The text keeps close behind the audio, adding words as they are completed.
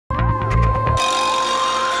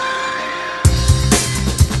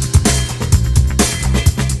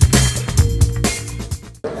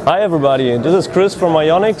Hi everybody, this is Chris from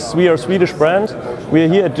Mionix. We are a Swedish brand. We are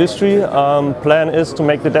here at Distri. Plan is to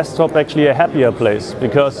make the desktop actually a happier place,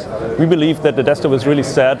 because we believe that the desktop is really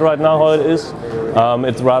sad right now how it is.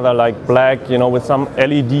 It's rather like black, with some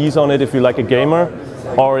LEDs on it if you're like a gamer,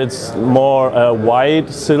 or it's more white,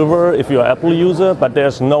 silver if you're an Apple user, but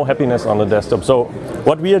there's no happiness on the desktop. So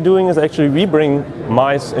what we are doing is actually we bring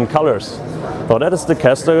mice in colors. So that is the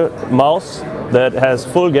Caster mouse that has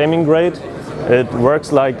full gaming grade. It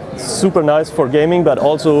works like super nice for gaming, but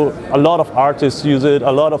also a lot of artists use it,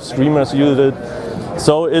 a lot of streamers use it.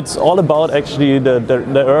 So it's all about actually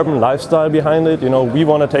the urban lifestyle behind it. We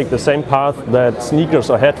want to take the same path that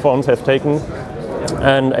sneakers or headphones have taken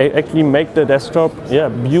and actually make the desktop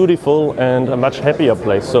beautiful and a much happier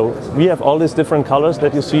place. So we have all these different colors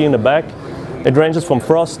that you see in the back. It ranges from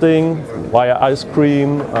frosting via ice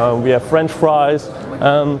cream, we have French fries.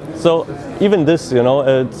 So even this,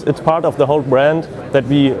 it's part of the whole brand that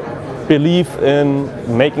we believe in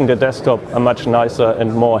making the desktop a much nicer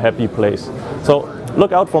and more happy place. So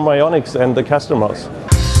look out for Mionix and the customers.